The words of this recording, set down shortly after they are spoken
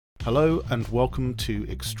Hello and welcome to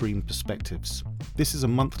Extreme Perspectives. This is a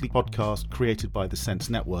monthly podcast created by the Sense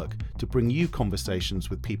Network to bring you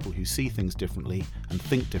conversations with people who see things differently and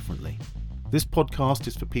think differently. This podcast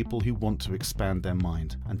is for people who want to expand their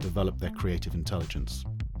mind and develop their creative intelligence.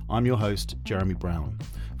 I'm your host, Jeremy Brown.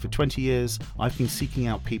 For 20 years, I've been seeking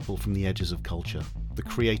out people from the edges of culture, the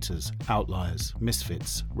creators, outliers,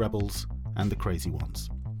 misfits, rebels, and the crazy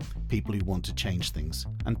ones. People who want to change things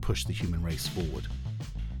and push the human race forward.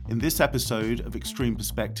 In this episode of Extreme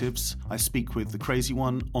Perspectives, I speak with the crazy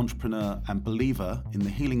one, entrepreneur and believer in the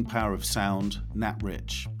healing power of sound, Nat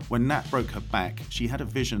Rich. When Nat broke her back, she had a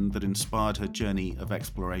vision that inspired her journey of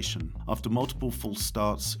exploration. After multiple false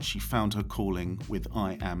starts, she found her calling with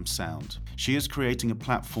I Am Sound. She is creating a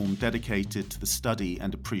platform dedicated to the study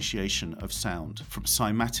and appreciation of sound, from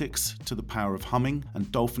cymatics to the power of humming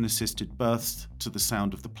and dolphin-assisted births to the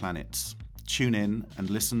sound of the planets. Tune in and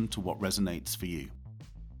listen to what resonates for you.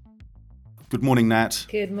 Good morning, Nat.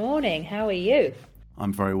 Good morning. How are you?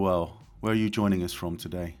 I'm very well. Where are you joining us from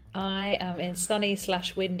today? I am in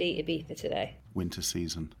sunny/windy Ibiza today. Winter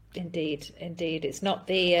season. Indeed. It's not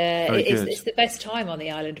the it's the best time on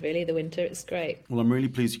the island, really. The winter, it's great. Well, I'm really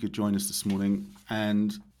pleased you could join us this morning.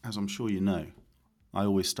 And as I'm sure you know, I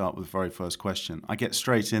always start with the very first question. I get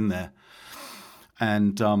straight in there.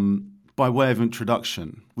 And by way of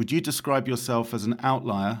introduction, would you describe yourself as an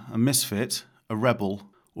outlier, a misfit, a rebel,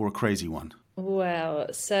 or a crazy one?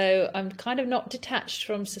 Well, so I'm kind of not detached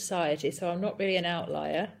from society, so I'm not really an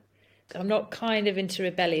outlier. I'm not kind of into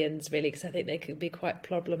rebellions, really, because I think they could be quite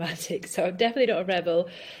problematic. So I'm definitely not a rebel,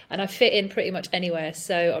 and I fit in pretty much anywhere,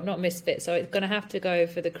 so I'm not a misfit. So it's going to have to go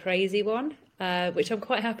for the crazy one, which I'm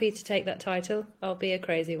quite happy to take that title. I'll be a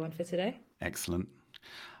crazy one for today. Excellent.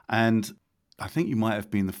 And I think you might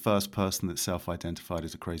have been the first person that self-identified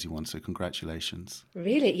as a crazy one, so congratulations.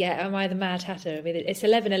 Really? Yeah, am I the Mad Hatter? I mean, it's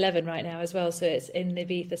 11:11 right now as well, so it's in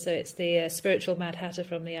Ibiza, so it's the spiritual Mad Hatter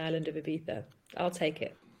from the island of Ibiza. I'll take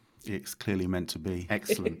it. It's clearly meant to be.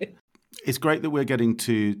 Excellent. It's great that we're getting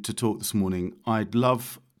to talk this morning. I'd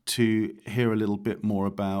love to hear a little bit more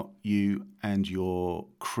about you and your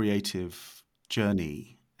creative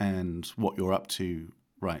journey and what you're up to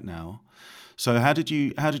right now. So how did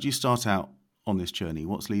you start out on this journey?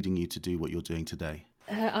 What's leading you to do what you're doing today?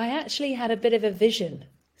 I actually had a bit of a vision.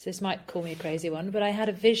 So this might call me a crazy one, but I had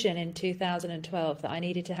a vision in 2012 that I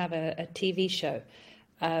needed to have a TV show.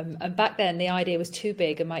 And back then the idea was too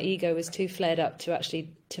big and my ego was too flared up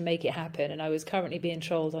to make it happen. And I was currently being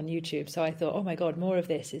trolled on YouTube. So I thought, oh my God, more of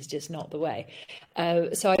this is just not the way.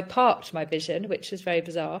 So I parked my vision, which was very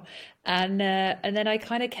bizarre. And then I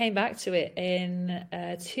kind of came back to it in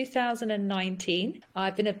 2019.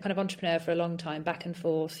 I've been a kind of entrepreneur for a long time, back and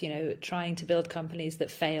forth, trying to build companies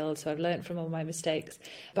that failed. So I've learned from all my mistakes.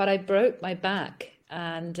 But I broke my back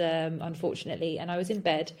and unfortunately, and I was in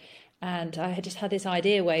bed. And I had just had this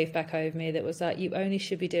idea wave back over me that was like, you only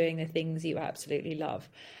should be doing the things you absolutely love.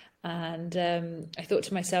 And I thought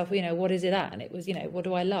to myself, what is it at? And it was, what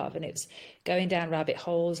do I love? And it's going down rabbit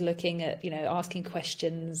holes, looking at, asking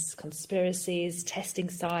questions, conspiracies, testing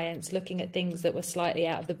science, looking at things that were slightly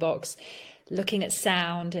out of the box, looking at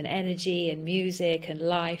sound and energy and music and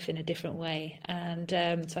life in a different way. And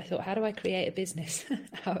so I thought, how do I create a business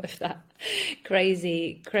out of that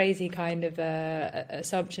crazy kind of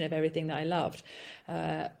assumption of everything that I loved,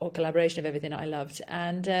 or collaboration of everything that I loved.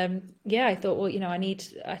 And I thought, well,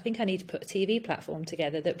 I think I need to put a TV platform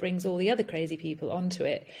together that brings all the other crazy people onto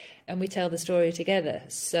it and we tell the story together.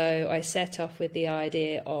 So I set off with the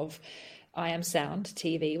idea of I Am Sound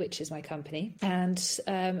TV, which is my company, and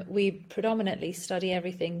we predominantly study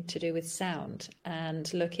everything to do with sound and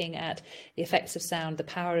looking at the effects of sound, the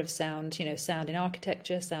power of sound, sound in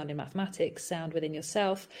architecture, sound in mathematics, sound within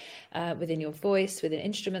yourself, within your voice, within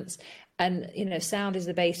instruments, and sound is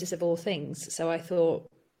the basis of all things. So I thought,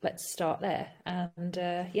 let's start there. And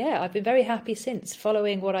I've been very happy since,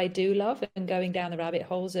 following what I do love and going down the rabbit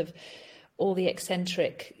holes of all the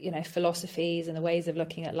eccentric, philosophies and the ways of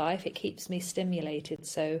looking at life. It keeps me stimulated.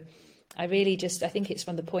 So I think it's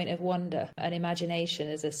from the point of wonder and imagination.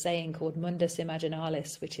 There's a saying called mundus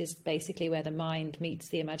imaginalis, which is basically where the mind meets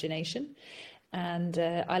the imagination. And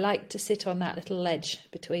I like to sit on that little ledge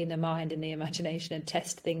between the mind and the imagination and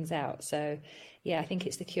test things out. So I think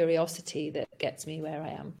it's the curiosity that gets me where I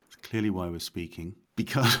am. It's clearly why we're speaking,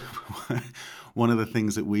 because one of the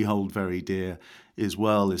things that we hold very dear as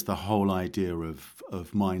well is the whole idea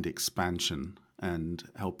of mind expansion and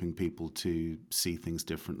helping people to see things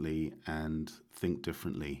differently and think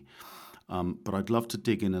differently. But I'd love to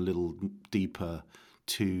dig in a little deeper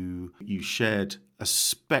to, you shared a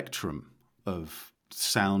spectrum of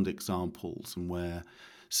sound examples and where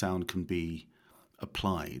sound can be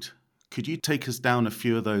applied. Could you take us down a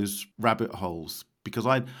few of those rabbit holes? Because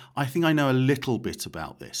I think I know a little bit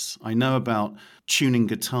about this. I know about tuning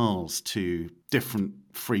guitars to different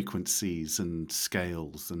frequencies and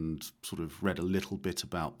scales, and sort of read a little bit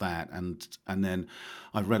about that. And then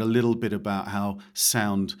I've read a little bit about how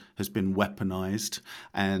sound has been weaponized,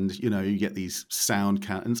 and you get these sound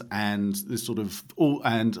cannons, and this sort of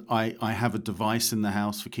and I have a device in the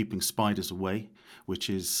house for keeping spiders away, which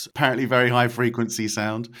is apparently very high frequency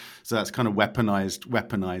sound. So that's kind of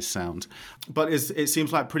weaponized sound. But it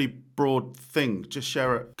seems like a pretty broad thing. Just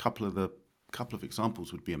share a couple of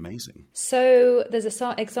examples would be amazing. So there's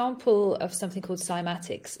an example of something called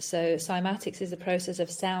cymatics. So cymatics is a process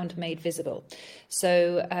of sound made visible.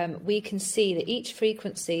 So we can see that each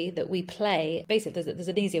frequency that we play, basically there's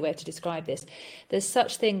an easier way to describe this. There's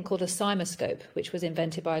such thing called a cymoscope, which was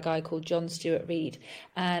invented by a guy called John Stuart Reid.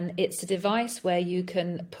 And it's a device where you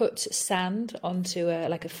can put sand onto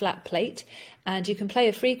a flat plate, and you can play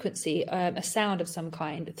a frequency, a sound of some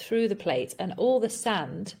kind through the plate, and all the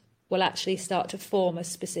sand will actually start to form a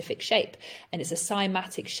specific shape, and it's a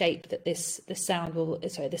cymatic shape that the sand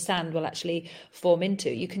will actually form into.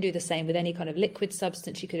 You can do the same with any kind of liquid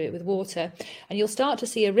substance. You could do it with water, and you'll start to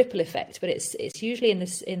see a ripple effect. But it's usually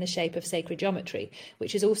in the shape of sacred geometry,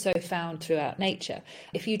 which is also found throughout nature.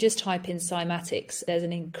 If you just type in cymatics, there's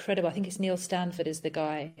an incredible. I think it's Neil Stanford is the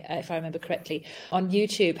guy, if I remember correctly, on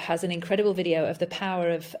YouTube, has an incredible video of the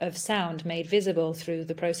power of sound made visible through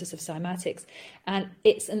the process of cymatics, and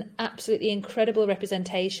it's an absolutely incredible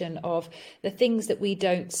representation of the things that we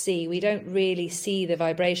don't see. We don't really see the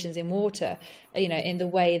vibrations in water, in the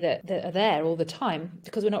way that are there all the time,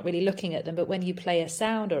 because we're not really looking at them. But when you play a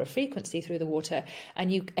sound or a frequency through the water, and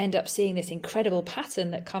you end up seeing this incredible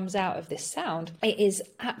pattern that comes out of this sound, it is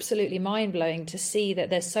absolutely mind-blowing to see that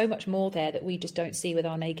there's so much more there that we just don't see with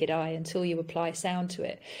our naked eye until you apply sound to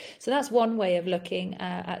it. So that's one way of looking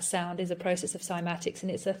at sound, is a process of cymatics,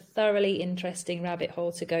 and it's a thoroughly interesting rabbit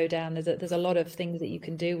hole to go down. There's a lot of things that you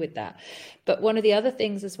can do with that. But one of the other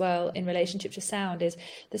things as well in relationship to sound is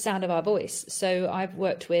the sound of our voice. So I've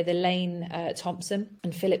worked with Elaine Thompson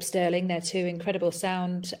and Philip Sterling. They're two incredible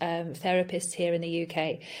sound therapists here in the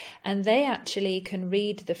UK, and they actually can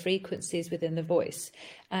read the frequencies within the voice.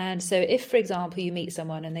 And so if, for example, you meet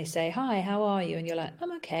someone and they say, "Hi, how are you?" and you're like,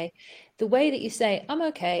 "I'm okay," the way that you say "I'm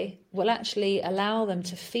okay" will actually allow them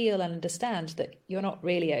to feel and understand that you're not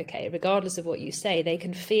really okay. Regardless of what you say, they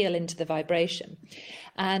can feel into the vibration.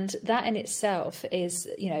 And that in itself is,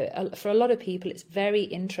 for a lot of people, it's very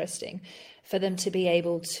interesting for them to be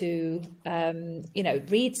able to,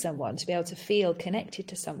 read someone, to be able to feel connected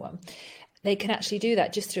to someone. They can actually do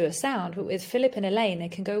that just through a sound. But with Philip and Elaine, they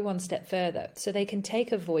can go one step further. So they can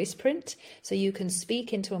take a voice print. So you can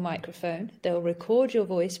speak into a microphone. They'll record your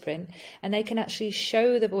voice print, and they can actually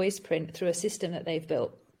show the voice print through a system that they've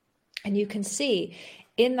built. And you can see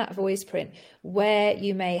in that voice print where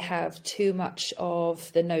you may have too much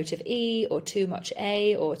of the note of E, or too much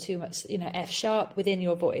A, or too much F sharp within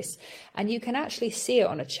your voice. And you can actually see it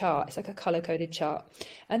on a chart. It's like a color-coded chart.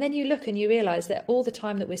 And then you look and you realize that all the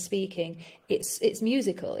time that we're speaking, it's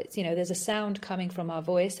musical. It's there's a sound coming from our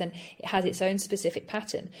voice, and it has its own specific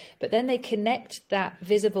pattern. But then they connect that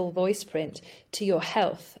visible voice print to your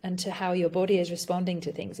health and to how your body is responding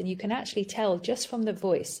to things. And you can actually tell just from the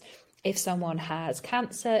voice if someone has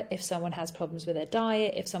cancer, if someone has problems with their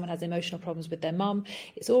diet, if someone has emotional problems with their mum.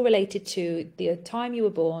 It's all related to the time you were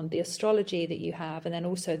born, the astrology that you have, and then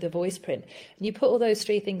also the voice print. And you put all those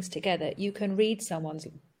three things together, you can read someone's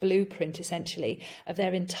blueprint essentially of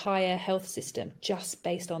their entire health system just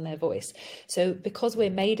based on their voice. So because we're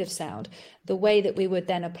made of sound, the way that we would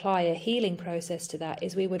then apply a healing process to that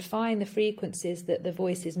is we would find the frequencies that the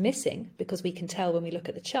voice is missing, because we can tell when we look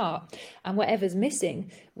at the chart, and whatever's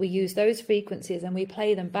missing, we use those frequencies and we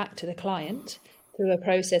play them back to the client through a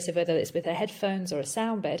process of whether it's with their headphones or a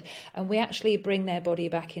sound bed, and we actually bring their body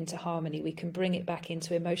back into harmony. We can bring it back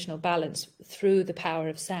into emotional balance through the power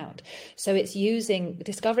of sound. So it's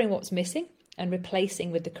discovering what's missing and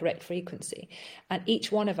replacing with the correct frequency. And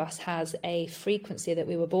each one of us has a frequency that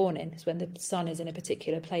we were born in. It's when the sun is in a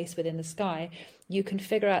particular place within the sky. You can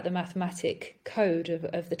figure out the mathematic code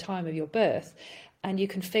of the time of your birth, and you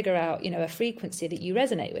can figure out, a frequency that you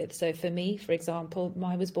resonate with. So for me, for example,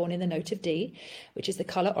 mine was born in the note of D, which is the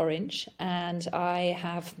color orange, and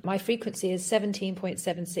my frequency is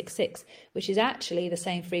 17.766, which is actually the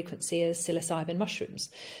same frequency as psilocybin mushrooms.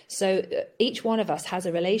 So each one of us has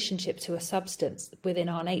a relationship to a substance within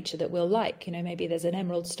our nature that we'll like. Maybe there's an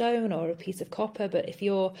emerald stone or a piece of copper, but if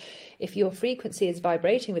your frequency is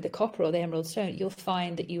vibrating with the copper or the emerald stone, you'll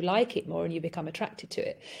find that you like it more and you become attracted to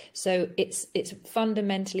it. So it's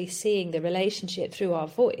fundamentally seeing the relationship through our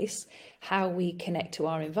voice, how we connect to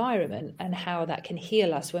our environment, and how that can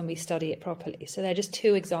heal us when we study it properly. So they're just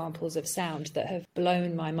two examples of sound that have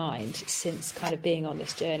blown my mind since kind of being on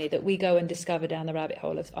this journey that we go and discover down the rabbit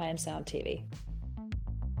hole of I Am Sound TV.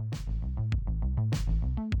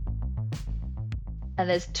 And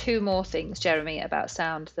there's two more things, Jeremy, about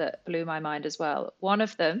sound that blew my mind as well. One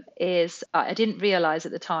of them is, I didn't realize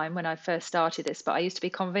at the time when I first started this, but I used to be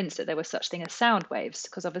convinced that there was such thing as sound waves,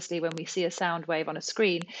 because obviously when we see a sound wave on a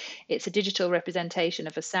screen, it's a digital representation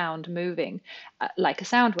of a sound moving like a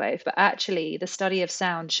sound wave. But actually, the study of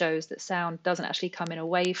sound shows that sound doesn't actually come in a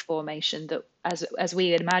wave formation that as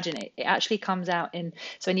we imagine it. It actually comes out so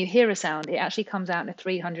when you hear a sound, it actually comes out in a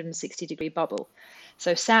 360-degree bubble.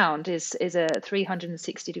 So sound is a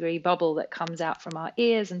 360-degree bubble that comes out from our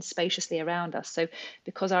ears and spaciously around us. So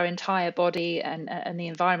because our entire body and the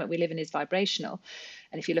environment we live in is vibrational,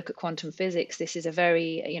 and if you look at quantum physics, this is a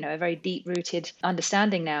very deep-rooted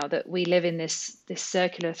understanding now that we live in this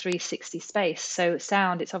circular 360 space. So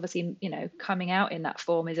sound, it's obviously, coming out in that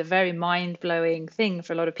form is a very mind-blowing thing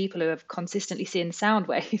for a lot of people who have consistently seen sound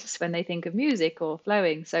waves when they think of music or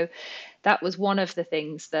flowing. So that was one of the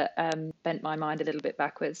things that bent my mind a little bit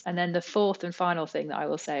backwards. And then the fourth and final thing that I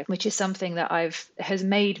will say, which is something that has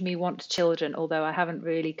made me want children, although I haven't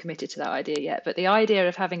really committed to that idea yet. But the idea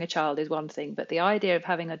of having a child is one thing, but the idea of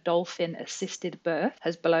having a dolphin-assisted birth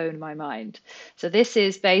has blown my mind. So this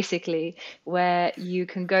is basically where you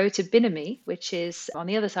can go to Bimini, which is on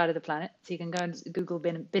the other side of the planet. So you can go and Google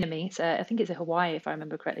Bimini. So I think it's in Hawaii, if I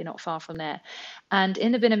remember correctly, not far from there. And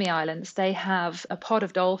in the Bimini Islands, they have a pod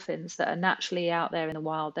of dolphins that are naturally out there in the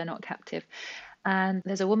wild. They're not captive. And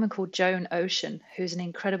there's a woman called Joan Ocean, who's an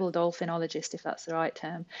incredible dolphinologist, if that's the right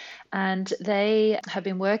term. And they have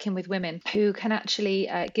been working with women who can actually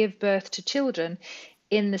give birth to children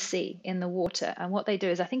in the sea, in the water. And what they do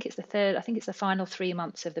is, I think it's the final 3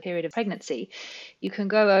 months of the period of pregnancy. You can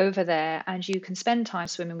go over there and you can spend time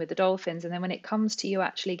swimming with the dolphins. And then when it comes to you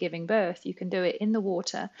actually giving birth, you can do it in the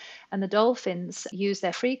water. And the dolphins use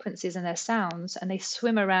their frequencies and their sounds, and they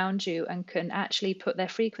swim around you and can actually put their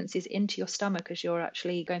frequencies into your stomach as you're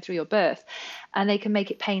actually going through your birth. And they can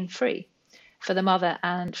make it pain-free for the mother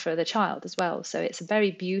and for the child as well. So it's a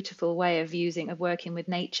very beautiful way of working with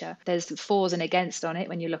nature. There's fors and against on it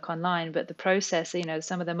when you look online, but the process,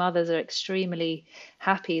 some of the mothers are extremely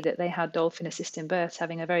happy that they had dolphin assisted births,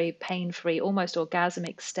 having a very pain-free, almost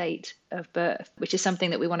orgasmic state of birth, which is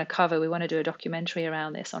something that we want to cover. We want to do a documentary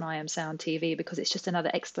around this on I Am Sound TV, because it's just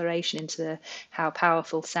another exploration into how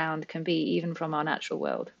powerful sound can be, even from our natural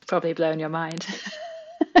world. Probably blown your mind.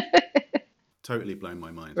 Totally blown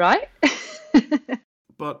my mind. Right?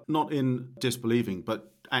 But not in disbelieving,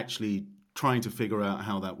 but actually trying to figure out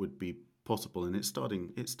how that would be possible. And it's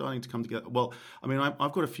starting to come together. Well, I mean,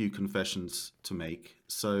 I've got a few confessions to make.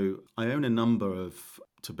 So I own a number of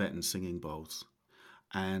Tibetan singing bowls.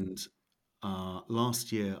 And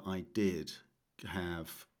last year I did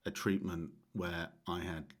have a treatment where I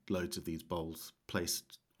had loads of these bowls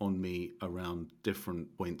placed on me around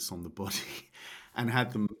different points on the body and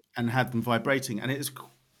had them vibrating. And it is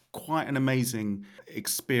quite an amazing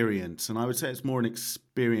experience, and I would say it's more an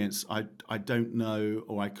experience. I don't know,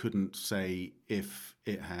 or I couldn't say if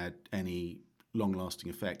it had any long-lasting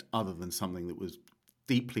effect other than something that was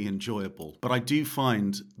deeply enjoyable. But I do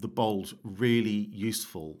find the bowls really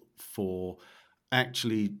useful for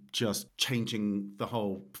actually just changing the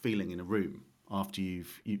whole feeling in a room after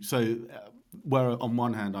where on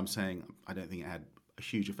one hand I'm saying I don't think it had a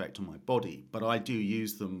huge effect on my body, but I do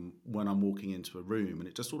use them when I'm walking into a room, and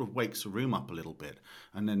it just sort of wakes the room up a little bit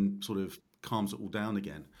and then sort of calms it all down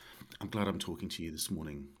again. I'm glad I'm talking to you this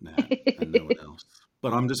morning now and no one else.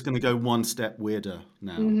 But I'm just going to go one step weirder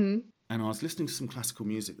now. Mm-hmm. And I was listening to some classical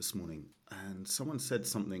music this morning, and someone said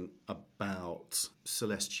something about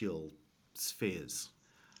celestial spheres.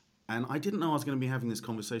 And I didn't know I was going to be having this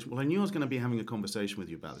conversation. Well, I knew I was going to be having a conversation with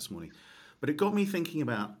you about this morning, but it got me thinking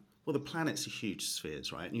about, well, the planets are huge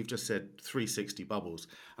spheres, right? And you've just said 360 bubbles.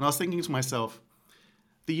 And I was thinking to myself,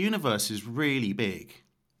 the universe is really big.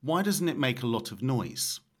 Why doesn't it make a lot of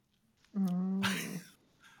noise?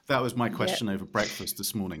 That was my Yeah, question over breakfast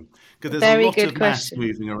this morning. Because there's a very lot good of mass question.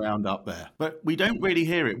 moving around up there, but we don't really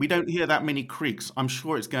hear it. We don't hear that many creaks. I'm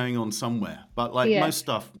sure it's going on somewhere, but like Yeah. most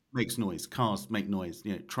stuff makes noise. Cars make noise,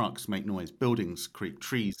 trucks make noise, buildings creak,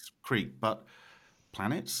 trees creak, but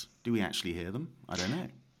planets, do we actually hear them? I don't know.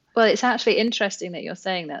 Well, it's actually interesting that you're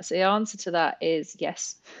saying that. So the answer to that is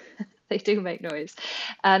yes. They do make noise,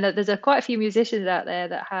 and there's quite a few musicians out there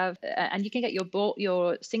that have, and you can get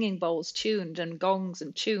your singing bowls tuned and gongs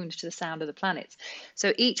and tuned to the sound of the planets.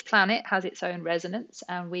 So each planet has its own resonance,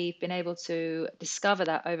 and we've been able to discover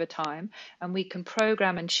that over time. And we can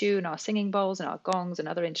program and tune our singing bowls and our gongs and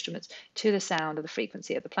other instruments to the sound of the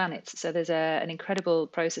frequency of the planets. So there's an incredible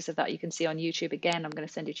process of that you can see on YouTube. Again, I'm going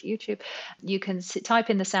to send you to YouTube. You can type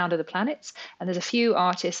in the sound of the planets, and there's a few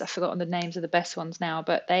artists, I've forgotten the names of the best ones now,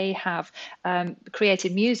 but they have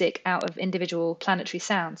created music out of individual planetary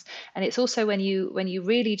sounds. And it's also when you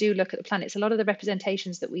really do look at the planets, a lot of the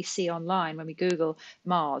representations that we see online when we Google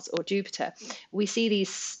Mars or Jupiter, we see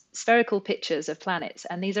these spherical pictures of planets,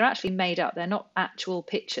 and these are actually made up. They're not actual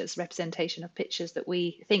pictures, representation of pictures that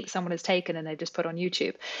we think someone has taken and they've just put on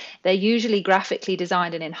YouTube. They're usually graphically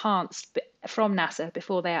designed and enhanced from NASA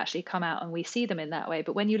before they actually come out and we see them in that way.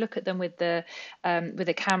 But when you look at them with the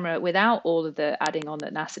camera without all of the adding on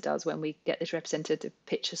that NASA does when we get this representative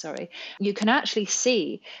picture, you can actually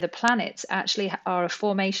see the planets actually are a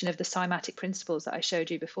formation of the cymatic principles that I showed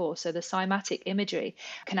you before. So the cymatic imagery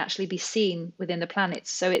can actually be seen within the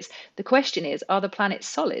planets. So it's the question is, are the planets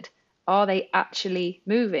solid? Are they actually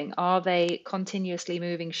moving? Are they continuously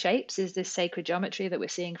moving shapes? Is this sacred geometry that we're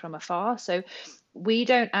seeing from afar? So we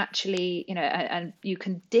don't actually, and you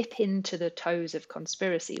can dip into the toes of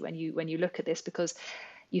conspiracy when you look at this, because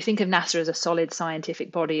you think of NASA as a solid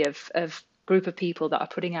scientific body of group of people that are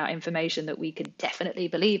putting out information that we can definitely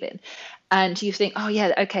believe in. And you think, oh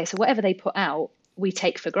yeah, okay, so whatever they put out, we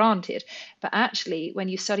take for granted. But actually, when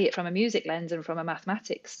you study it from a music lens and from a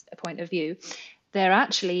mathematics point of view, they're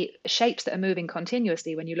actually shapes that are moving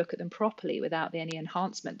continuously when you look at them properly without any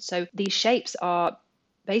enhancement. So these shapes are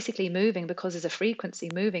basically moving because there's a frequency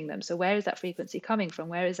moving them. So where is that frequency coming from?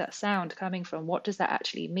 Where is that sound coming from? What does that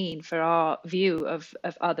actually mean for our view of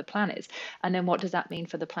other planets? And then what does that mean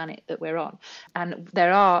for the planet that we're on? And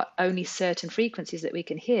there are only certain frequencies that we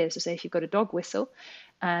can hear. So say if you've got a dog whistle,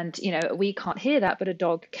 and we can't hear that, but a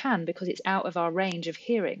dog can, because it's out of our range of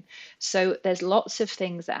hearing. So there's lots of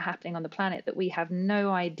things that are happening on the planet that we have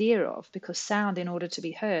no idea of, because sound, in order to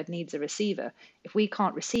be heard, needs a receiver. If we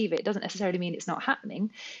can't receive it, it doesn't necessarily mean it's not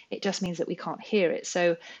happening. It just means that we can't hear it.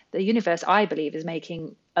 So the universe, I believe, is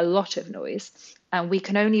making a lot of noise, and we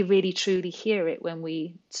can only really truly hear it when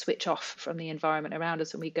we switch off from the environment around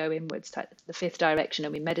us and we go inwards to the fifth direction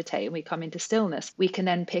and we meditate and we come into stillness. We can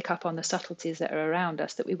then pick up on the subtleties that are around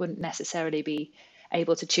us that we wouldn't necessarily be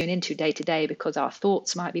able to tune into day to day, because our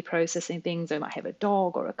thoughts might be processing things. We might have a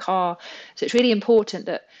dog or a car. So it's really important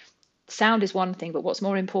that sound is one thing, but what's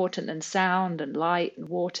more important than sound and light and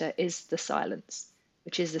water is the silence,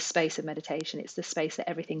 which is the space of meditation. It's the space that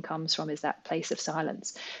everything comes from, is that place of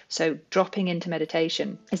silence. So dropping into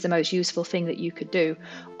meditation is the most useful thing that you could do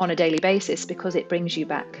on a daily basis, because it brings you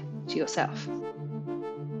back to yourself.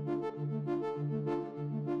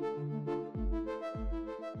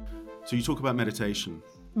 So you talk about meditation.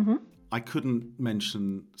 Mm-hmm. I couldn't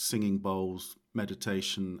mention singing bowls,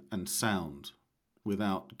 meditation, and sound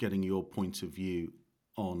without getting your point of view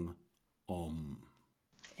on Om.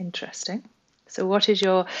 Interesting. So what is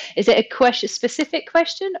is it a specific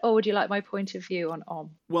question, or would you like my point of view on Om?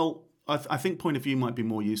 Well, I think point of view might be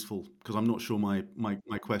more useful, because I'm not sure my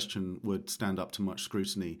question would stand up to much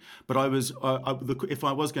scrutiny. But if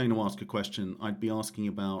I was going to ask a question, I'd be asking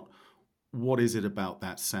about, what is it about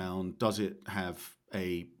that sound? Does it have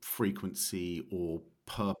a frequency or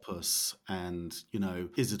purpose? And,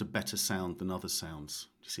 is it a better sound than other sounds?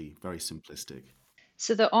 You see, very simplistic.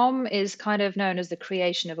 So the Om is kind of known as the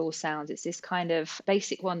creation of all sounds. It's this kind of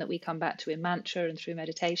basic one that we come back to in mantra and through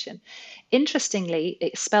meditation. Interestingly,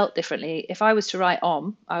 it's spelt differently. If I was to write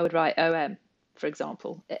Om, I would write OM, for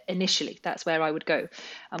example. Initially, that's where I would go.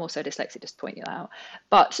 I'm also dyslexic, just to point you out.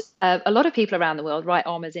 But a lot of people around the world write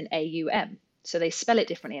Om as in AUM. So they spell it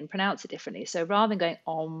differently and pronounce it differently. So rather than going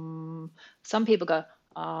Om, some people go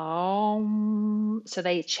Om. So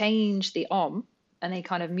they change the Om and they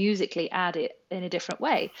kind of musically add it in a different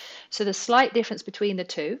way. So the slight difference between the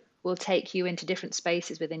two will take you into different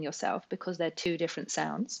spaces within yourself, because they're two different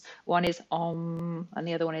sounds. One is Om and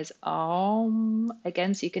the other one is Om,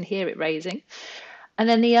 again, so you can hear it raising. And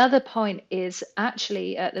then the other point is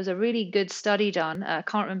actually there's a really good study done. I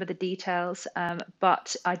can't remember the details,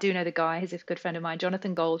 but I do know the guy. He's a good friend of mine,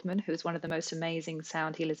 Jonathan Goldman, who's one of the most amazing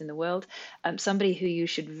sound healers in the world. Somebody who you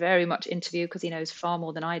should very much interview because he knows far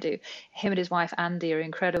more than I do. Him and his wife Andy are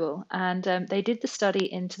incredible, and they did the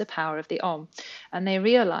study into the power of the Om, and they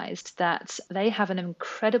realized that they have an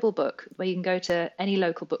incredible book where you can go to any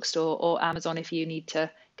local bookstore or Amazon if you need to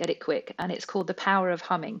get it quick, and it's called The Power of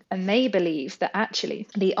Humming. And they believe that actually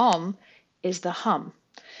the Om is the hum.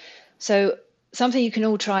 So something you can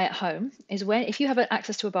all try at home is when, if you have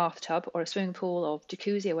access to a bathtub or a swimming pool or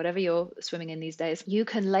jacuzzi or whatever you're swimming in these days, you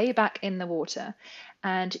can lay back in the water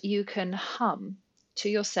and you can hum to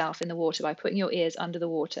yourself in the water by putting your ears under the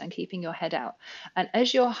water and keeping your head out. And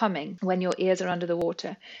as you're humming, when your ears are under the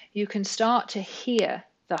water, you can start to hear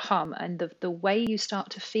the hum, and the way you start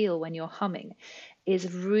to feel when you're humming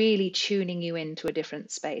is really tuning you into a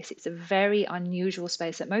different space. It's a very unusual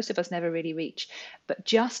space that most of us never really reach. But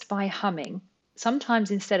just by humming,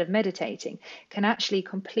 sometimes instead of meditating, can actually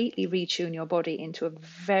completely retune your body into a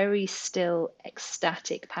very still,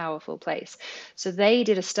 ecstatic, powerful place. So they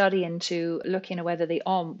did a study into looking at whether the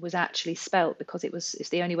Om was actually spelt, because it's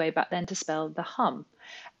the only way back then to spell the hum.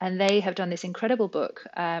 And they have done this incredible book,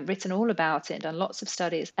 written all about it, done lots of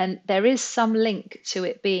studies. And there is some link to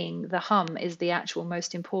it being the hum is the actual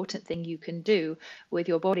most important thing you can do with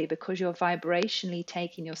your body, because you're vibrationally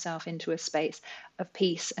taking yourself into a space of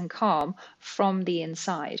peace and calm from the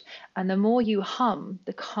inside. And the more you hum,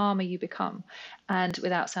 the calmer you become. And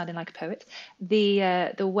without sounding like a poet,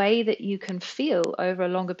 the way that you can feel over a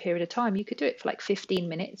longer period of time, you could do it for like 15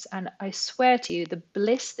 minutes. And I swear to you, the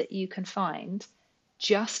bliss that you can find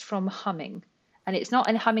just from humming. And it's not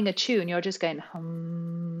in humming a tune, you're just going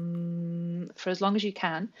hum for as long as you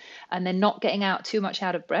can, and then not getting out too much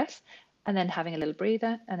out of breath, and then having a little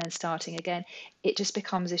breather, and then starting again. It just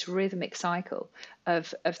becomes this rhythmic cycle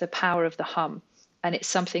of the power of the hum. And it's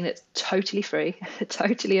something that's totally free,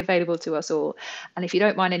 totally available to us all. And if you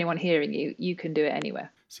don't mind anyone hearing you, you can do it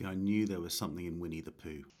anywhere. See, I knew there was something in Winnie the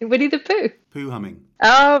Pooh. Winnie the Pooh. Pooh humming.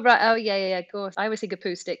 Oh, right. Oh, yeah, of course. I always think of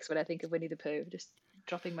Pooh sticks when I think of Winnie the Pooh, just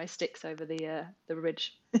dropping my sticks over the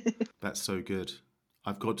ridge. That's so good.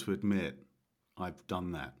 I've got to admit, I've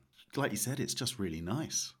done that. Like you said, it's just really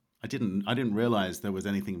nice. I didn't realize there was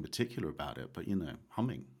anything in particular about it, but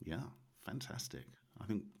humming, yeah, fantastic. I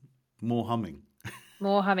think more humming.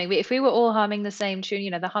 More humming. If we were all humming the same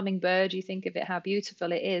tune, the hummingbird, you think of it, how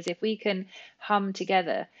beautiful it is. If we can hum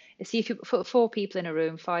together, see if you put 4 people in a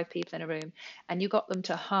room, 5 people in a room, and you got them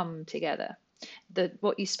to hum together.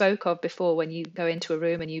 What you spoke of before, when you go into a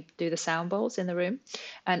room and you do the sound bowls in the room,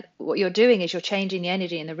 and what you're doing is you're changing the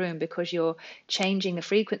energy in the room, because you're changing the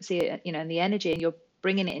frequency, and the energy, and you're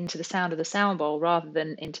bringing it into the sound of the sound bowl rather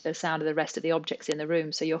than into the sound of the rest of the objects in the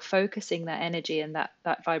room. So you're focusing that energy and that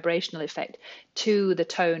vibrational effect to the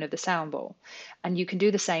tone of the sound bowl. And you can do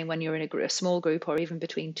the same when you're in a small group, or even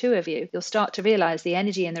between 2 of you. You'll start to realize the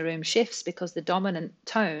energy in the room shifts, because the dominant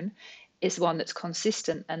tone is one that's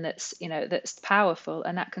consistent and that's powerful,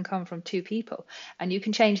 and that can come from 2 people. And you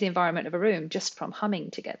can change the environment of a room just from humming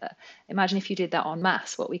together. Imagine if you did that en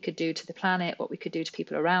masse, what we could do to the planet, what we could do to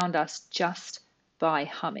people around us, just by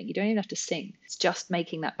humming. You don't even have to sing. It's just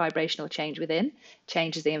making that vibrational change within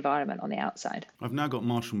changes the environment on the outside. I've now got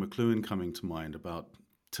Marshall McLuhan coming to mind about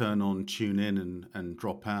turn on, tune in, and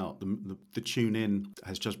drop out. The tune in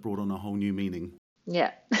has just brought on a whole new meaning.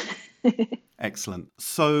 Yeah. Excellent.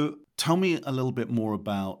 So tell me a little bit more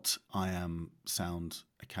about I Am Sound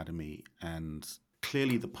Academy. And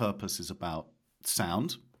clearly the purpose is about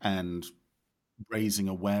sound and raising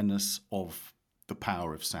awareness of the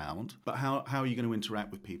power of sound. But how are you going to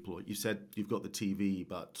interact with people? You said you've got the TV,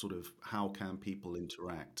 but sort of how can people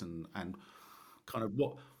interact, and kind of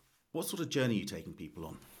what sort of journey are you taking people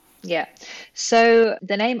on? Yeah. So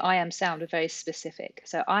the name I Am Sound was very specific.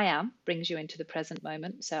 So I am brings you into the present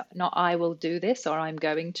moment. So not I will do this, or I'm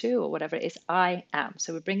going to, or whatever it is, I am.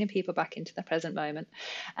 So we're bringing people back into the present moment.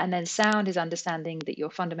 And then sound is understanding that you're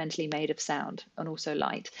fundamentally made of sound and also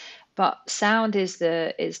light. But sound is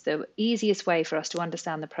the easiest way for us to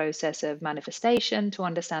understand the process of manifestation, to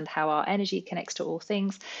understand how our energy connects to all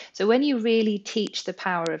things. So when you really teach the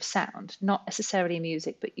power of sound, not necessarily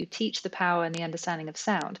music, but you teach the power and the understanding of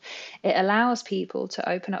sound, it allows people to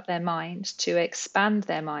open up their mind, to expand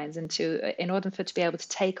their minds, and in order to be able to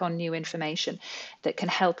take on new information that can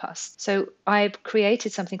help us. So I've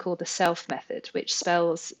created something called the SELF method, which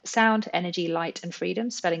spells sound, energy, light, and freedom,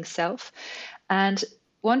 spelling self. And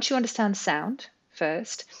once you understand sound,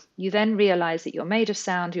 first. You then realize that you're made of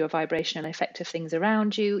sound, your vibrational effect of things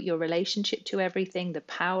around you, your relationship to everything, the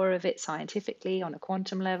power of it scientifically on a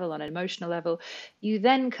quantum level, on an emotional level. You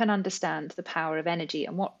then can understand the power of energy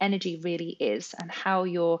and what energy really is, and how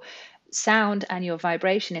your sound and your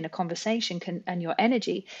vibration in a conversation and your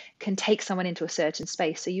energy can take someone into a certain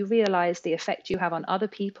space. So you realize the effect you have on other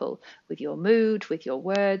people with your mood, with your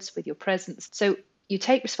words, with your presence. So you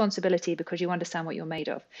take responsibility because you understand what you're made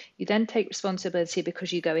of. You then take responsibility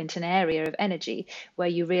because you go into an area of energy where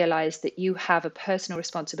you realize that you have a personal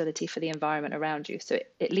responsibility for the environment around you. So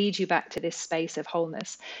it leads you back to this space of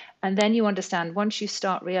wholeness. And then you understand, once you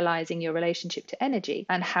start realizing your relationship to energy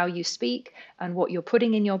and how you speak and what you're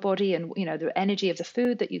putting in your body, and the energy of the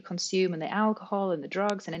food that you consume and the alcohol and the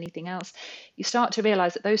drugs and anything else, you start to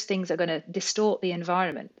realize that those things are going to distort the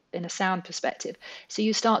environment in a sound perspective. So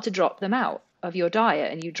you start to drop them out of your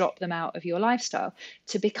diet and you drop them out of your lifestyle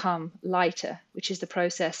to become lighter, which is the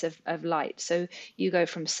process of light. So you go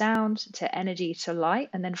from sound to energy to light.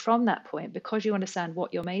 And then from that point, because you understand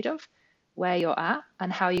what you're made of, where you're at,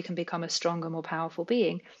 and how you can become a stronger, more powerful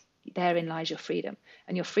being, therein lies your freedom.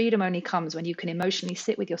 And your freedom only comes when you can emotionally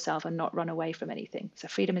sit with yourself and not run away from anything. So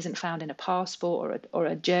freedom isn't found in a passport or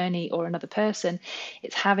a journey or another person.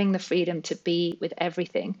 It's having the freedom to be with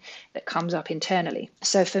everything that comes up internally.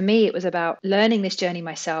 So for me, it was about learning this journey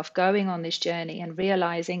myself, going on this journey and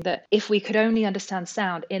realizing that if we could only understand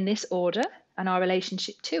sound in this order and our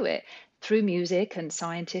relationship to it through music and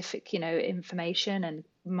scientific, information and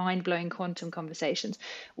mind-blowing quantum conversations,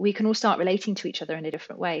 we can all start relating to each other in a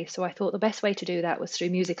different way. So I thought the best way to do that was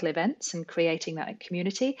through musical events and creating that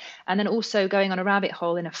community, and then also going on a rabbit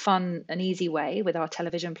hole in a fun and easy way with our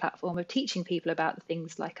television platform of teaching people about the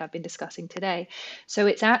things like I've been discussing today. So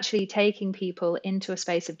it's actually taking people into a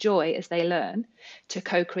space of joy as they learn to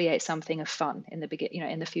co-create something of fun in the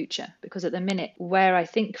in the future. Because at the minute, where I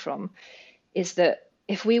think from is that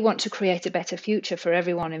if we want to create a better future for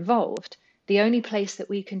everyone involved, the only place that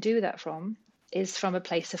we can do that from is from a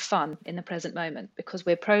place of fun in the present moment, because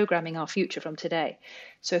we're programming our future from today.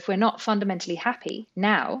 So if we're not fundamentally happy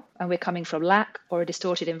now and we're coming from lack or a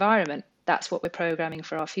distorted environment, that's what we're programming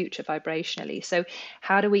for our future vibrationally. So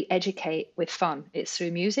how do we educate with fun? It's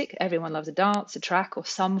through music. Everyone loves a dance, a track, or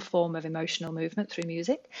some form of emotional movement through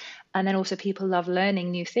music. And then also people love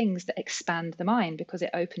learning new things that expand the mind because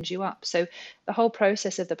it opens you up. So the whole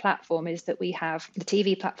process of the platform is that we have the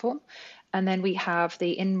TV platform, and then we have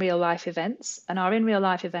the in real life events. And our in real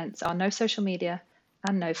life events are no social media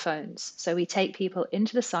and no phones. So we take people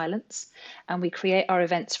into the silence and we create our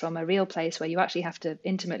events from a real place where you actually have to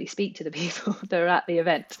intimately speak to the people that are at the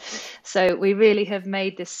event. So we really have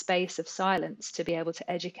made this space of silence to be able to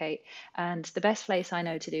educate. And the best place I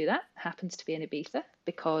know to do that happens to be in Ibiza,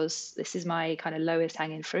 because this is my kind of lowest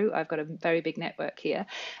hanging fruit. I've got a very big network here.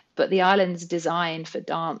 But the island's designed for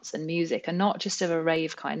dance and music, and not just of a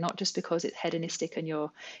rave kind, not just because it's hedonistic and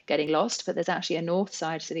you're getting lost, but there's actually a north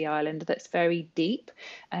side to the island that's very deep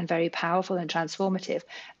and very powerful and transformative.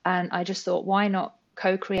 And I just thought, why not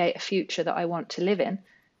co-create a future that I want to live in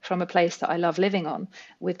from a place that I love living on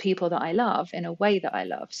with people that I love in a way that I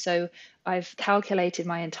love. So I've calculated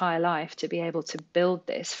my entire life to be able to build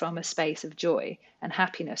this from a space of joy and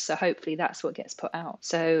happiness. So hopefully that's what gets put out.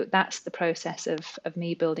 So that's the process of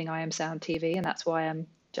me building I Am Sound TV. And that's why I'm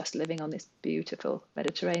just living on this beautiful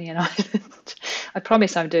Mediterranean island. I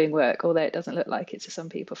promise I'm doing work, although it doesn't look like it to some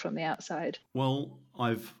people from the outside. Well,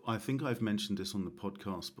 I think I've mentioned this on the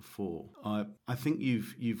podcast before. I think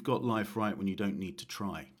you've got life right when you don't need to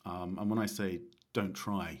try. And when I say don't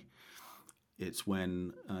try, it's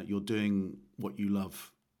when you're doing what you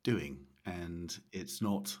love doing, and it's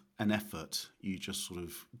not an effort. You just sort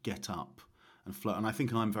of get up and flow. And I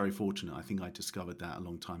think I'm very fortunate. I think I discovered that a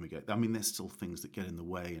long time ago. I mean, there's still things that get in the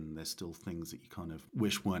way, and there's still things that you kind of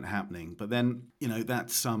wish weren't happening. But then,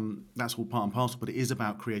 that's all part and parcel. But it is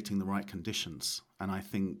about creating the right conditions. And I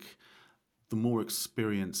think the more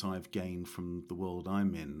experience I've gained from the world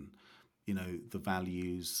I'm in, the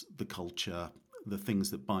values, the culture, the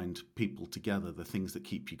things that bind people together, the things that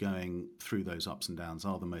keep you going through those ups and downs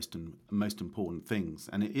are the most important things.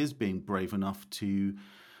 And it is being brave enough to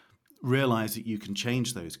realize that you can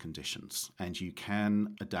change those conditions and you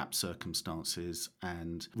can adapt circumstances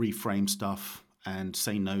and reframe stuff and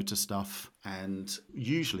say no to stuff. And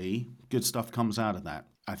usually good stuff comes out of that.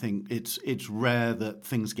 I think it's rare that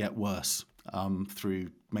things get worse through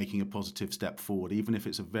making a positive step forward, even if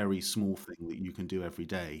it's a very small thing that you can do every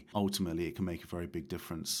day. Ultimately, it can make a very big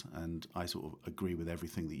difference. And I sort of agree with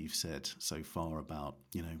everything that you've said so far about,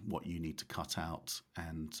 what you need to cut out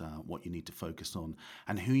and what you need to focus on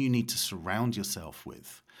and who you need to surround yourself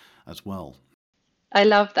with as well. I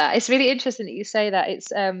love that. It's really interesting that you say that. It's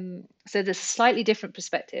so there's a slightly different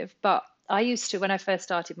perspective, but I used to, when I first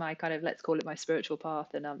started my kind of, let's call it my spiritual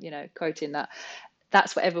path, and quoting that,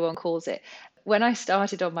 that's what everyone calls it. When I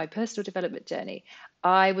started on my personal development journey,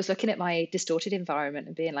 I was looking at my distorted environment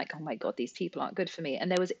and being like, oh my God, these people aren't good for me. And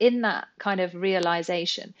there was, in that kind of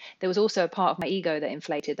realization, there was also a part of my ego that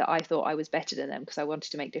inflated, that I thought I was better than them because I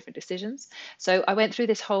wanted to make different decisions. So I went through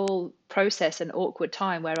this whole process and awkward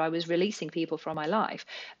time where I was releasing people from my life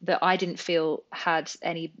that I didn't feel had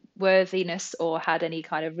any worthiness or had any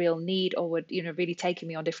kind of real need, or would, really taking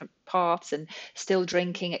me on different paths, and still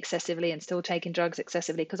drinking excessively and still taking drugs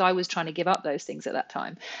excessively because I was trying to give up those things at that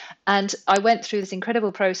time. And I went through this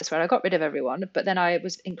incredible process where I got rid of everyone, but then I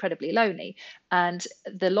was incredibly lonely. And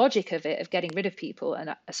the logic of it, of getting rid of people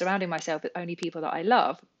and surrounding myself with only people that I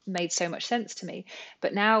love, made so much sense to me.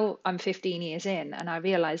 But now I'm 15 years in, and I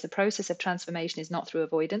realize the process of transformation is not through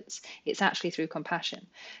avoidance, it's actually through compassion.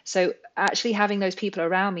 So actually having those people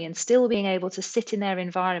around me and still being able to sit in their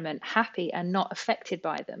environment happy and not affected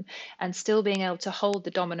by them, and still being able to hold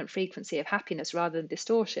the dominant frequency of happiness rather than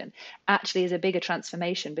distortion, actually is a bigger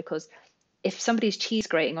transformation. Because if somebody's cheese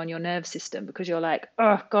grating on your nerve system because you're like,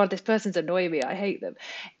 oh God, this person's annoying me, I hate them.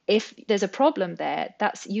 If there's a problem there,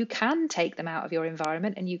 that's, you can take them out of your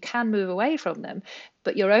environment and you can move away from them,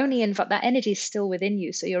 but you're only in, that energy is still within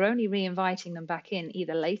you. So you're only re-inviting them back in,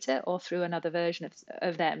 either later or through another version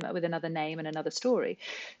of them with another name and another story.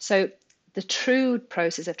 So the true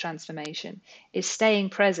process of transformation is staying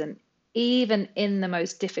present even in the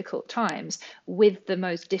most difficult times with the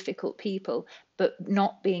most difficult people, but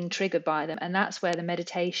not being triggered by them. And that's where the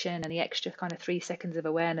meditation and the extra kind of 3 seconds of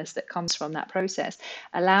awareness that comes from that process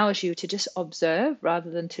allows you to just observe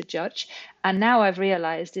rather than to judge. And now I've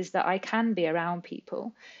realized is that I can be around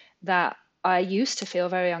people that I used to feel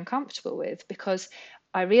very uncomfortable with, because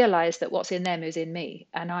I realized that what's in them is in me,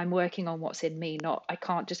 and I'm working on what's in me, not, I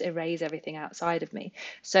can't just erase everything outside of me.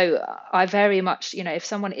 So I very much, if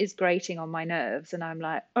someone is grating on my nerves and I'm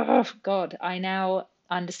like, oh God, I now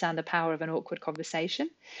understand the power of an awkward conversation,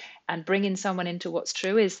 and bringing someone into what's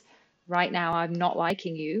true is, right now I'm not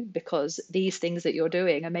liking you because these things that you're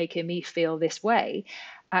doing are making me feel this way.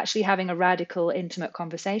 Actually having a radical, intimate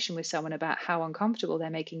conversation with someone about how uncomfortable they're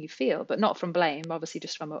making you feel, but not from blame, obviously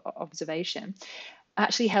just from observation,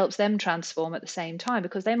 actually helps them transform at the same time,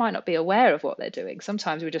 because they might not be aware of what they're doing.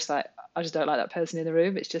 Sometimes we're just like, I just don't like that person in the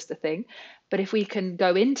room, it's just a thing. But if we can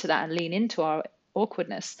go into that and lean into our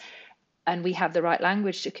awkwardness, and we have the right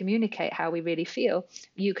language to communicate how we really feel,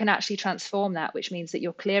 you can actually transform that, which means that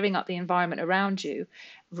you're clearing up the environment around you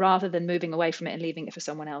rather than moving away from it and leaving it for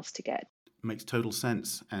someone else to get. Makes total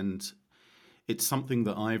sense. And it's something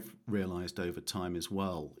that I've realized over time as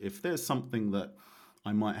well. If there's something that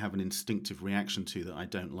I might have an instinctive reaction to that I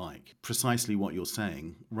don't like, precisely what you're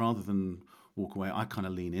saying, rather than walk away, I kind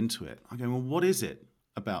of lean into it. I go, well, what is it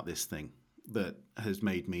about this thing that has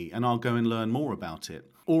made me, and I'll go and learn more about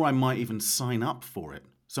it. Or I might even sign up for it.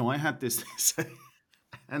 So I had this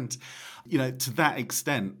and, to that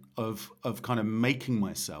extent of kind of making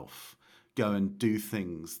myself go and do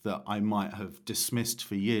things that I might have dismissed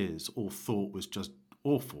for years or thought was just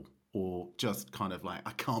awful, or just kind of like,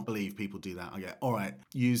 I can't believe people do that. I go, all right,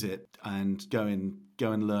 use it and go and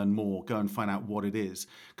learn more, go and find out what it is.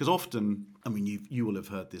 Because often, I mean, you will have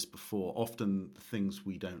heard this before, often things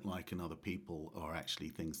we don't like in other people are actually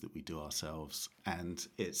things that we do ourselves. And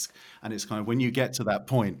it's kind of, when you get to that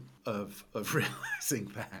point of realizing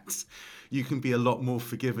that, you can be a lot more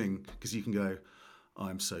forgiving, because you can go,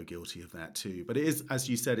 I'm so guilty of that too. But it is, as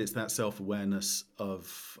you said, it's that self-awareness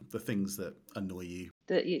of the things that annoy you.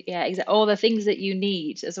 Yeah, exactly. All the things that you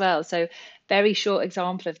need as well. So very short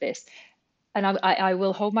example of this. And I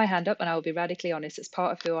will hold my hand up and I will be radically honest. It's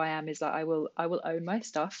part of who I am, is that I will own my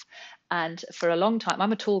stuff. And for a long time,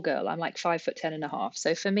 I'm a tall girl. I'm like 5'10.5".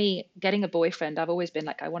 So for me, getting a boyfriend, I've always been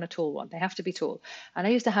like, I want a tall one. They have to be tall. And I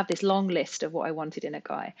used to have this long list of what I wanted in a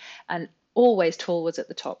guy. And always tall was at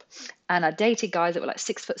the top. And I dated guys that were like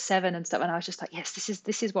 6'7" and stuff. And I was just like, yes,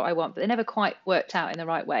 this is what I want. But they never quite worked out in the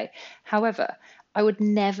right way. However, I would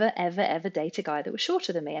never, ever, ever date a guy that was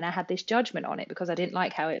shorter than me. And I had this judgment on it because I didn't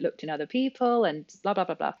like how it looked in other people and blah, blah,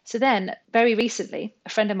 blah, blah. So then very recently, a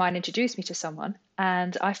friend of mine introduced me to someone,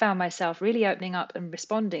 and I found myself really opening up and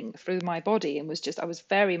responding through my body, and I was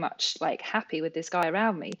very much like happy with this guy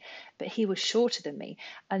around me, but he was shorter than me.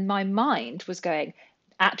 And my mind was going,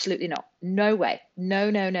 absolutely not. No way.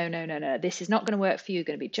 No, no, no, no, no, no. This is not going to work for you. You're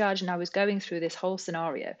going to be judged. And I was going through this whole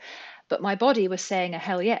scenario. but my body was saying a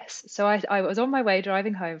hell yes. So I was on my way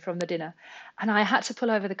driving home from the dinner, and I had to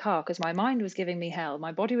pull over the car because my mind was giving me hell.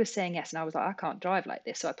 My body was saying yes, and I was like, I can't drive like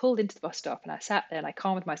this. So I pulled into the bus stop and I sat there and I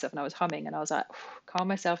calmed myself and I was humming and I was like, calm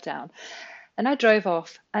myself down. And I drove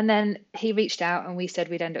off, and then he reached out and we said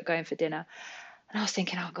we'd end up going for dinner. And I was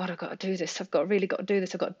thinking, oh God, I've got to do this. Really got to do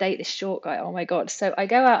this. I've got to date this short guy. Oh my God. So I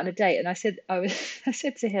go out on a date and I said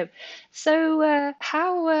to him, so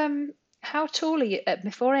how tall are you?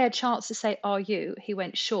 Before I had a chance to say, are you? He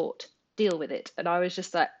went, short, deal with it. And I was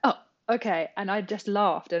just like, oh, okay. And I just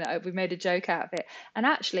laughed and we made a joke out of it. And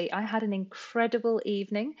actually, I had an incredible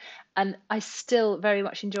evening and I still very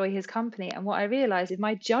much enjoy his company. And what I realized is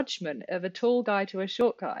my judgment of a tall guy to a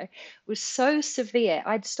short guy was so severe.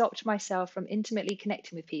 I'd stopped myself from intimately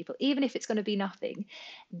connecting with people, even if it's going to be nothing.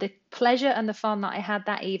 The pleasure and the fun that I had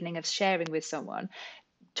that evening of sharing with someone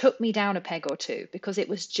took me down a peg or two because it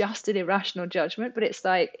was just an irrational judgment. But it's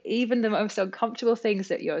like even the most uncomfortable things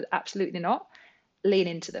that you're absolutely not, lean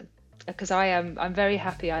into them, because I'm very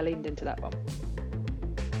happy I leaned into that one.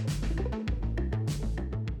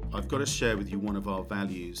 I've got to share with you one of our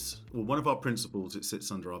values, or one of our principles. It sits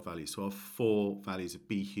under our values. So our 4 values are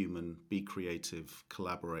be human, be creative,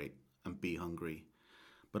 collaborate, and be hungry.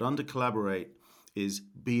 But under collaborate is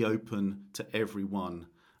be open to everyone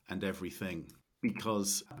and everything.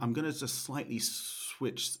 Because I'm going to just slightly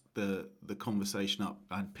switch the conversation up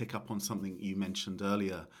and pick up on something you mentioned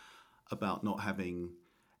earlier about not having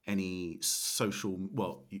any social,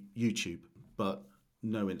 well, YouTube, but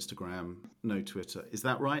no Instagram, no Twitter. Is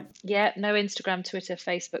that right? Yeah, no Instagram, Twitter,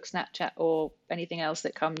 Facebook, Snapchat, or anything else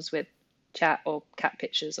that comes with chat or cat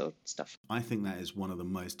pictures or stuff. I think that is one of the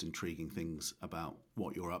most intriguing things about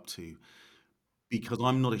what you're up to, because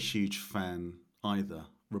I'm not a huge fan either.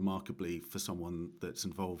 Remarkably, for someone that's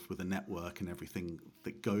involved with a network and everything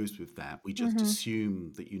that goes with that, we just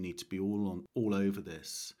assume that you need to be all over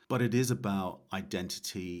this. But it is about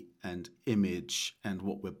identity and image and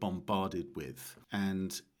what we're bombarded with,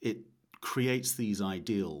 and it creates these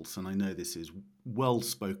ideals. And I know this is well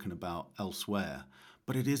spoken about elsewhere,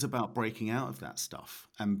 but it is about breaking out of that stuff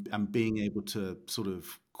and being able to sort of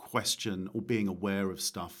question or being aware of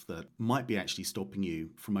stuff that might be actually stopping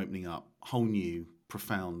you from opening up whole new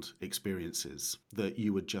profound experiences that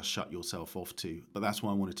you would just shut yourself off to. But that's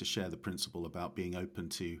why I wanted to share the principle about being open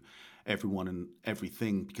to everyone and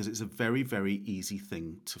everything, because it's a very, very easy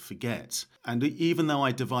thing to forget. And even though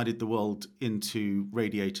I divided the world into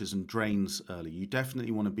radiators and drains early, you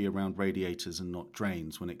definitely want to be around radiators and not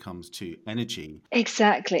drains when it comes to energy.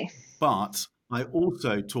 Exactly. But I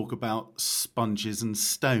also talk about sponges and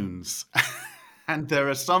stones. And there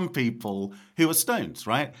are some people who are stones,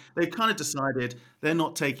 right? They've kind of decided they're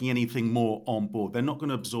not taking anything more on board. They're not going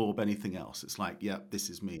to absorb anything else. It's like, yeah, this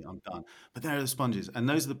is me, I'm done. But there are the sponges. And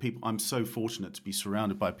those are the people, I'm so fortunate to be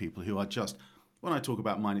surrounded by people who are just, when I talk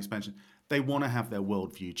about mind expansion, they want to have their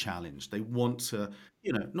worldview challenged. They want to,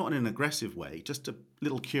 not in an aggressive way, just a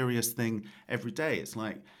little curious thing every day. It's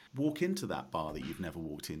like, walk into that bar that you've never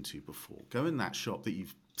walked into before. Go in that shop that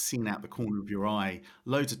you've seen out the corner of your eye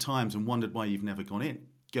loads of times and wondered why you've never gone in.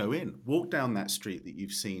 Go in. Walk down that street that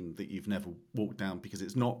you've seen that you've never walked down because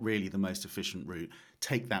it's not really the most efficient route.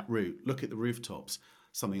 Take that route. Look at the rooftops.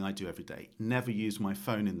 Something I do every day. Never use my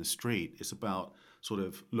phone in the street. It's about sort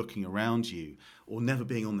of looking around you, or never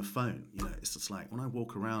being on the phone. It's just like when I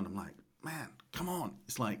walk around, I'm like, man, come on.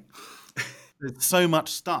 It's like there's so much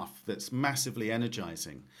stuff that's massively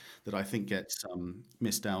energizing that I think gets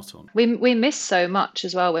missed out on. We miss so much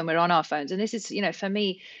as well when we're on our phones. And this is, for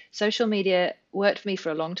me, social media worked for me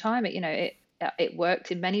for a long time. It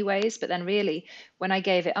worked in many ways, but then really when I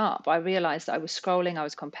gave it up, I realized that I was scrolling, I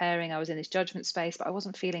was comparing, I was in this judgment space, but I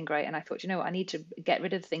wasn't feeling great. And I thought, I need to get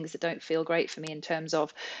rid of the things that don't feel great for me in terms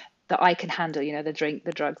of that I can handle, the drink,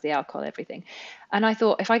 the drugs, the alcohol, everything. And I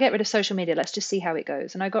thought, if I get rid of social media, let's just see how it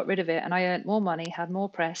goes. And I got rid of it and I earned more money, had more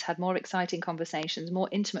press, had more exciting conversations, more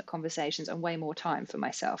intimate conversations, and way more time for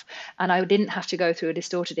myself. And I didn't have to go through a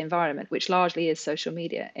distorted environment, which largely is social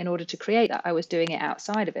media. In order to create that, I was doing it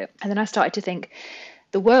outside of it. And then I started to think,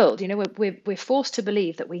 the world, we're forced to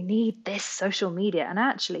believe that we need this social media. And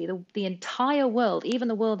actually, the entire world, even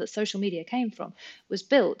the world that social media came from, was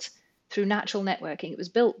built through natural networking. It was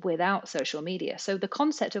built without social media. So the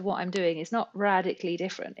concept of what I'm doing is not radically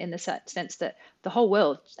different in the sense that the whole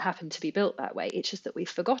world happened to be built that way. It's just that we've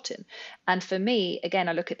forgotten. And for me, again,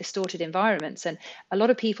 I look at distorted environments, and a lot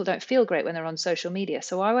of people don't feel great when they're on social media.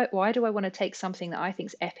 So why do I want to take something that I think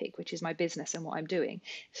is epic, which is my business and what I'm doing,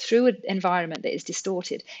 through an environment that is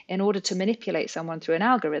distorted in order to manipulate someone through an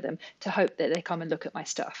algorithm to hope that they come and look at my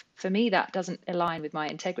stuff? For me, that doesn't align with my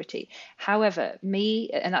integrity. However,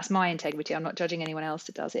 and that's my integrity. I'm not judging anyone else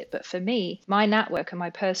that does it. But for me, my network and my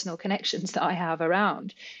personal connections that I have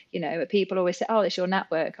around, people always say, oh, it's your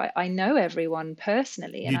network. I know everyone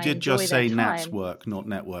personally and You I did enjoy just their say time. network, not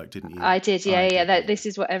network, didn't you? I did, I yeah. did. This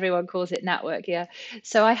is what everyone calls it, network, yeah.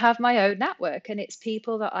 So I have my own network, and it's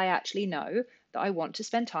people that I actually know that I want to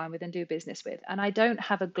spend time with and do business with. And I don't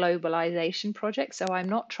have a globalization project, so I'm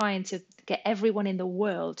not trying to get everyone in the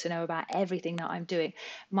world to know about everything that I'm doing.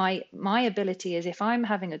 My ability is, if I'm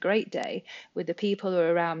having a great day with the people who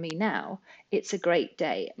are around me now, it's a great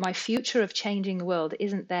day. My future of changing the world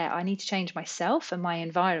isn't there. I need to change myself and my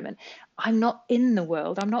environment. I'm not in the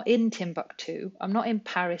world. I'm not in Timbuktu. I'm not in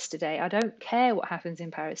Paris today. I don't care what happens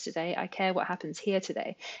in Paris today. I care what happens here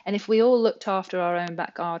today. And if we all looked after our own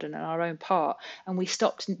back garden and our own part, and we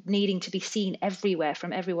stopped needing to be seen everywhere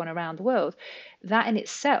from everyone around the world, that in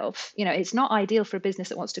itself, it's not ideal for a business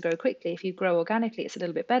that wants to grow quickly. If you grow organically, it's a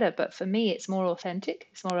little bit better. But for me, it's more authentic.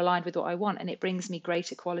 It's more aligned with what I want. And it brings me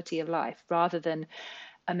greater quality of life rather than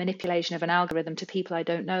a manipulation of an algorithm to people I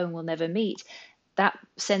don't know and will never meet. That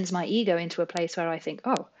sends my ego into a place where I think,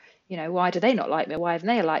 oh, why do they not like me? Why haven't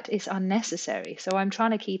they liked? It's unnecessary. So I'm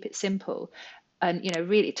trying to keep it simple. And,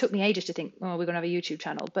 really, it took me ages to think, oh, we're going to have a YouTube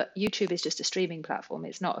channel. But YouTube is just a streaming platform.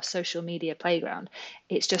 It's not a social media playground.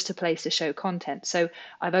 It's just a place to show content. So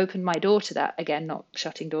I've opened my door to that. Again, not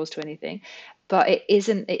shutting doors to anything. But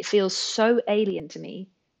it feels so alien to me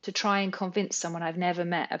to try and convince someone I've never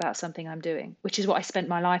met about something I'm doing, which is what I spent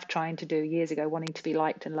my life trying to do years ago, wanting to be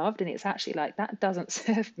liked and loved. And it's actually like, that doesn't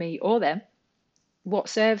serve me or them. What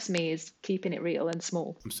serves me is keeping it real and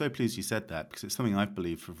small. I'm so pleased you said that, because it's something I've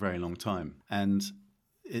believed for a very long time. And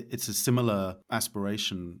it's a similar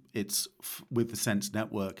aspiration. It's with the Sense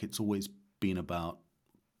Network, it's always been about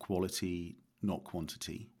quality, not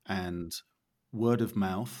quantity. And word of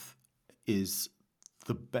mouth is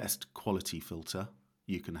the best quality filter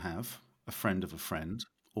you can have. A friend of a friend,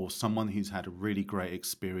 or someone who's had a really great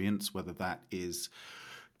experience, whether that is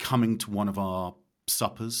coming to one of our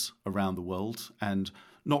suppers around the world and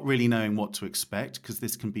not really knowing what to expect, because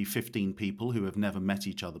this can be 15 people who have never met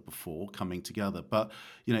each other before coming together. But,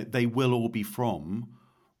 they will all be from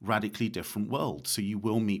radically different worlds. So you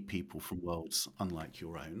will meet people from worlds unlike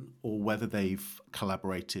your own, or whether they've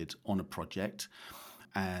collaborated on a project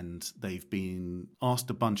and they've been asked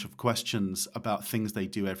a bunch of questions about things they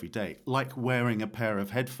do every day, like wearing a pair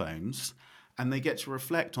of headphones, and they get to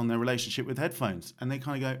reflect on their relationship with headphones. And they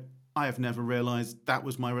kind of go, I have never realized that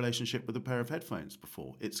was my relationship with a pair of headphones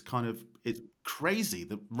before. It's crazy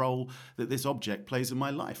the role that this object plays in my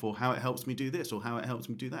life, or how it helps me do this, or how it helps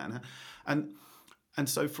me do that. And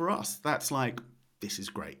so for us, that's like, this is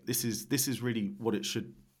great. This is really what it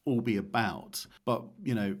should all be about. But,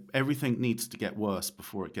 everything needs to get worse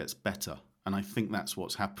before it gets better. And I think that's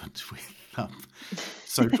what's happened with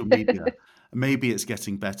social media. Maybe it's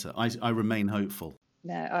getting better. I remain hopeful.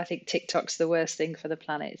 No, I think TikTok's the worst thing for the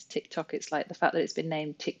planet. It's TikTok. It's like the fact that it's been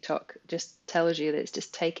named TikTok just tells you that it's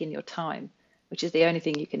just taking your time, which is the only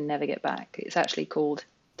thing you can never get back. It's actually called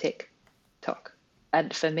TikTok.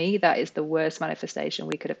 And for me, that is the worst manifestation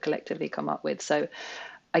we could have collectively come up with. So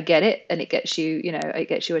I get it, and it gets you, it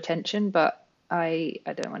gets you attention, but I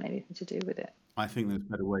don't want anything to do with it. I think there's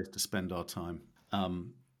better ways to spend our time.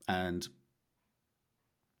 And,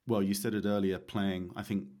 well, you said it earlier, I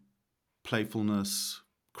think playfulness,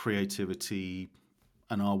 creativity,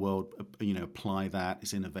 and our world, apply that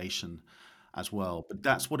as innovation as well. But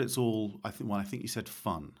that's what it's all, I think you said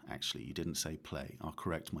fun, actually. You didn't say play. I'll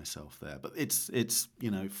correct myself there. But it's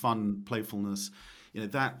fun, playfulness,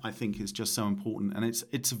 that I think is just so important. And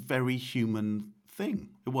it's a very human thing.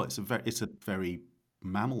 It's a very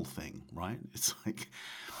mammal thing, right? It's like,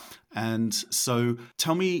 and so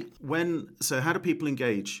tell me how do people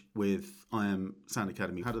engage with I Am Sound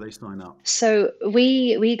Academy? How do they sign up? So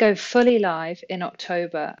we go fully live in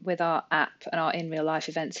October with our app and our in real life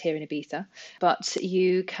events here in Ibiza. But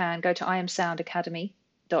you can go to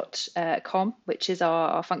iamsoundacademy.com, which is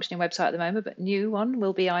our functioning website at the moment, but new one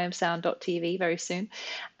will be iamsound.tv very soon.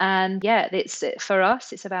 And yeah, for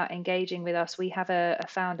us, it's about engaging with us. We have a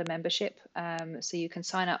founder membership, so you can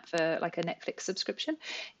sign up for like a Netflix subscription.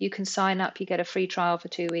 You can sign up, you get a free trial for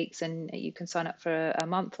 2 weeks, and you can sign up for a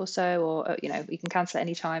month or so, or you can cancel at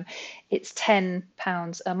any time. It's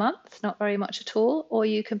 £10 a month, not very much at all. Or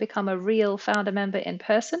you can become a real founder member in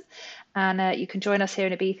person, and you can join us here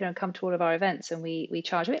in Ibiza and come to all of our events. And we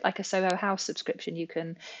charge charge a bit like a Soho House subscription. You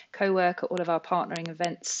can co-work at all of our partnering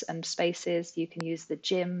events and spaces. You can use the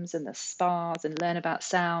gyms and the spas and learn about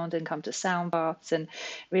sound and come to sound baths and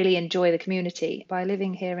really enjoy the community by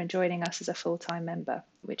living here and joining us as a full-time member,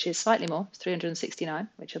 which is slightly more, it's 369,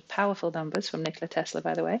 which are powerful numbers from Nikola Tesla,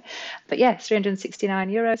 by the way. But yeah, it's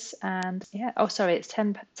 369 euros. And yeah, oh, sorry, it's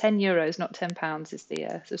 10 euros, not £10 is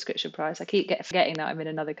the subscription price. I keep forgetting that I'm in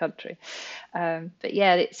another country. But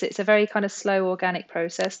yeah, it's a very kind of slow, organic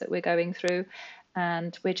process that we're going through.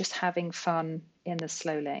 And we're just having fun in the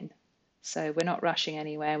slow lane. So we're not rushing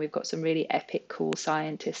anywhere. We've got some really epic, cool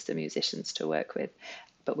scientists and musicians to work with.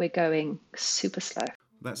 But we're going super slow.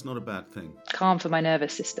 That's not a bad thing. Calm for my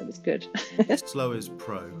nervous system is good. Slow is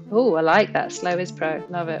pro. Oh, I like that. Slow is pro.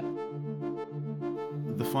 Love it.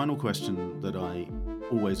 The final question that I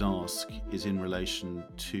always ask is in relation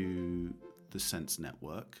to the Sense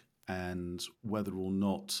Network and whether or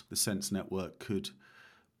not the Sense Network could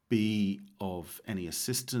be of any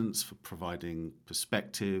assistance for providing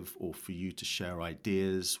perspective or for you to share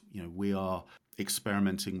ideas. You know, we are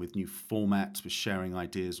experimenting with new formats, with sharing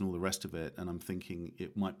ideas and all the rest of it. And I'm thinking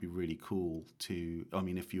it might be really cool to, I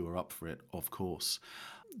mean, if you were up for it, of course,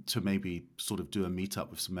 to maybe sort of do a meetup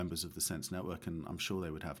with some members of the Sense Network. And I'm sure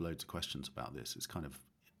they would have loads of questions about this. It's kind of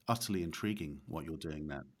utterly intriguing what you're doing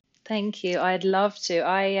there. Thank you. I'd love to.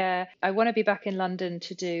 I want to be back in London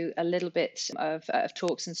to do a little bit of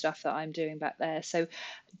talks and stuff that I'm doing back there. So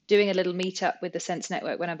doing a little meetup with the Sense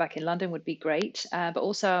Network when I'm back in London would be great. But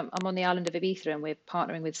also I'm on the island of Ibiza and we're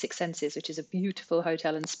partnering with Six Senses, which is a beautiful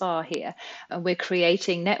hotel and spa here. And we're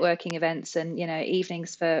creating networking events and, you know,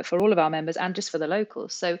 evenings for all of our members and just for the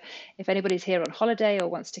locals. So if anybody's here on holiday or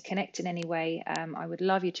wants to connect in any way, I would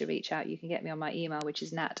love you to reach out. You can get me on my email, which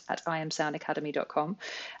is nat@iamsoundacademy.com.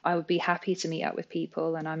 I would be happy to meet up with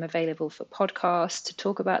people, and I'm available for podcasts to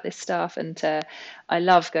talk about this stuff. And I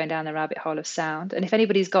love going down the rabbit hole of sound. And if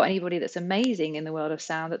anybody's got anybody that's amazing in the world of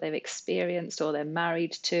sound that they've experienced or they're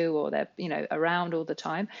married to or they're, you know, around all the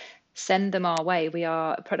time, send them our way. We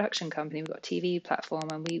are a production company. We've got a TV platform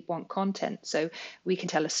and we want content. So we can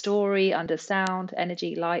tell a story under sound,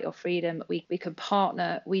 energy, light, or freedom. We can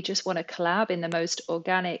partner. We just want to collab in the most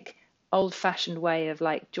organic, old-fashioned way of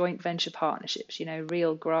like joint venture partnerships, you know,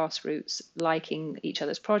 real grassroots, liking each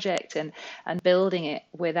other's project and building it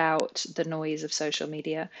without the noise of social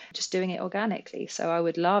media, just doing it organically. So I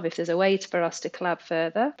would love, if there's a way for us to collab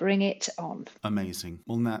further, bring it on. Amazing.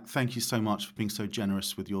 Well, Nat, thank you so much for being so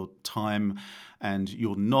generous with your time and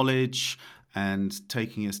your knowledge and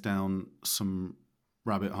taking us down some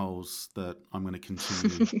rabbit holes that I'm going to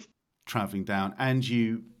continue traveling down. And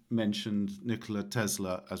you mentioned Nikola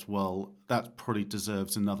Tesla as well. That probably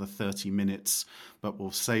deserves another 30 minutes, but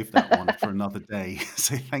we'll save that one for another day.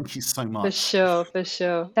 So thank you so much. For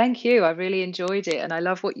sure. Thank you. I really enjoyed it and I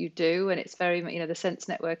love what you do. And it's very, you know, the Sense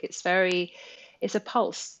Network, it's a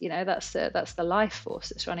pulse, you know, that's the life force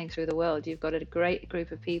that's running through the world. You've got a great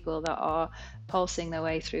group of people that are pulsing their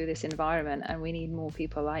way through this environment, and we need more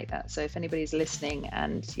people like that. So if anybody's listening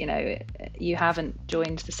and, you know, you haven't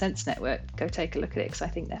joined the Sense Network, go take a look at it because I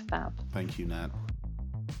think they're fab. Thank you, Nat.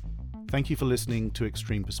 Thank you for listening to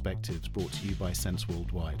Extreme Perspectives, brought to you by Sense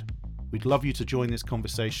Worldwide. We'd love you to join this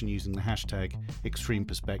conversation using the hashtag Extreme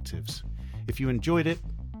Perspectives. If you enjoyed it,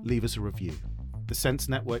 leave us a review. The Sense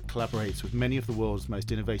Network collaborates with many of the world's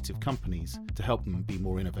most innovative companies to help them be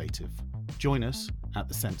more innovative. Join us at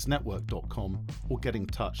thesensenetwork.com or get in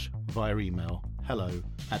touch via email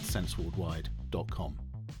hello@senseworldwide.com.